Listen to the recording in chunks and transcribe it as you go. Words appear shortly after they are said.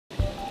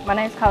My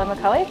name is Kaarle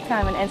McCulloch.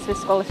 I'm an NSWIS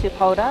scholarship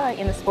holder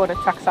in the sport of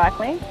truck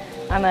cycling.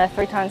 I'm a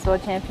 3-times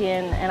world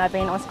champion and I've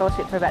been on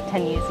scholarship for about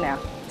 10 years now.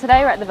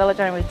 Today we're at the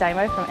velodrome with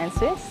Damo from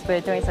NSWIS.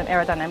 We're doing some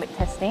aerodynamic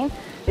testing.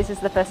 This is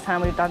the first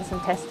time we've done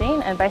some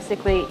testing, and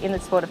basically in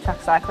the sport of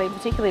truck cycling,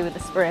 particularly with the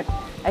sprint,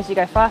 as you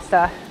go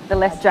faster, the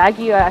less drag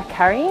you are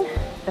carrying,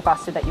 the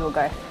faster that you will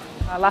go.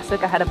 Last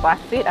week I had a bike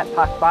fit at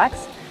Park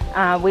Bikes.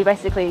 We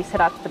basically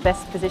set up the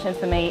best position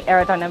for me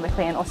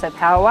aerodynamically and also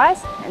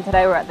power-wise, and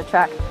today we're at the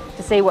track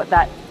to see what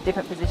that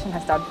different position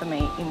has done for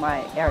me in my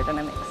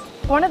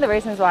aerodynamics. One of the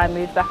reasons why I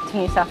moved back to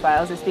New South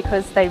Wales is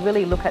because they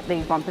really look at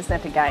these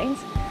 1% of gains,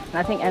 and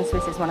I think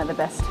NSWIS is one of the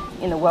best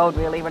in the world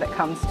really when it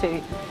comes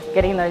to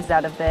getting those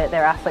out of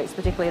their athletes,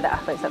 particularly the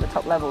athletes at the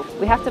top level.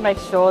 We have to make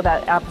sure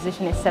that our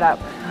position is set up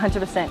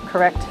 100%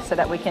 correct so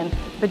that we can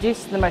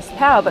produce the most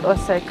power but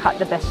also cut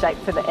the best shape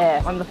for the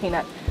air. I'm looking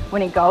at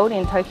winning gold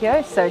in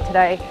Tokyo, so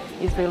today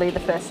is really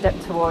the first step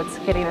towards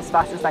getting as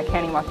fast as I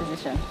can in my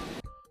position.